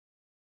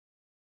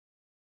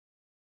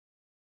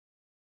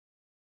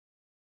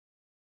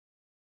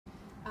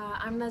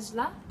I'm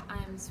Najla.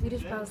 I'm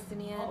Swedish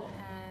Palestinian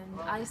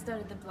and I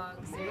started the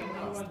blog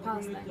Zero Waste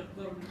Palestine.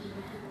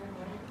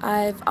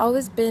 I've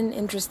always been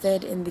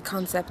interested in the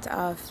concept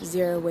of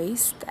zero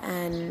waste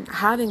and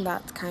having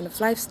that kind of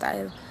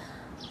lifestyle.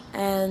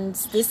 And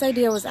this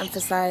idea was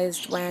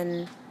emphasized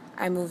when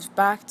I moved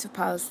back to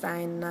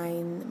Palestine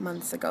 9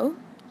 months ago.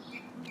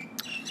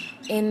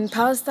 In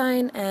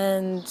Palestine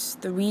and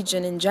the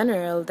region in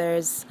general,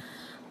 there's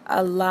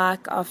a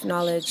lack of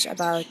knowledge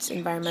about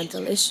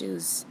environmental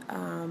issues.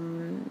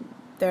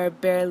 There are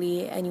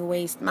barely any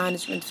waste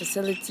management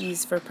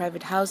facilities for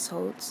private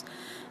households,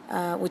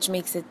 which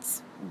makes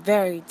it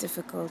very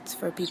difficult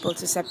for people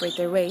to separate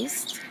their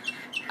waste.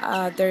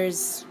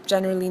 There's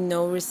generally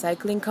no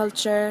recycling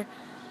culture.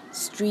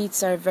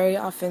 Streets are very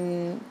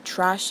often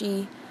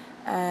trashy.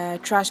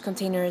 Trash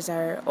containers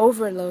are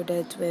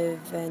overloaded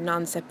with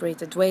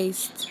non-separated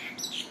waste.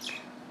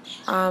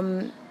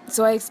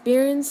 So I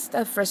experienced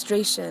a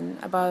frustration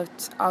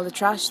about all the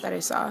trash that I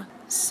saw.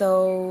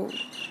 So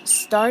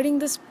starting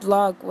this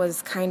blog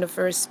was kind of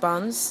a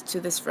response to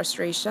this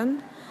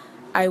frustration.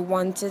 I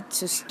wanted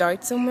to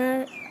start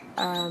somewhere,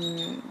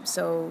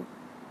 so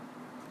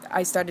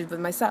I started with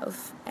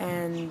myself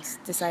and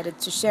decided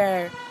to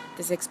share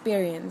this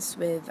experience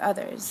with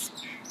others.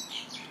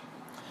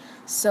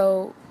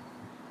 So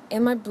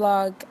in my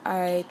blog,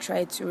 I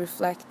try to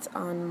reflect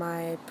on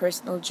my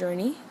personal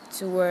journey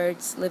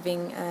towards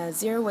living a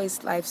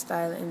zero-waste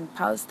lifestyle in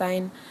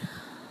Palestine.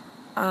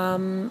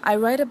 I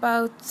write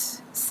about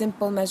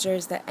simple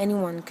measures that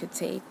anyone could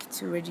take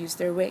to reduce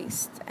their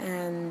waste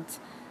and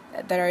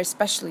that are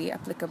especially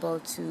applicable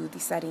to the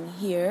setting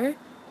here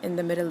in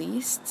the Middle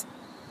East.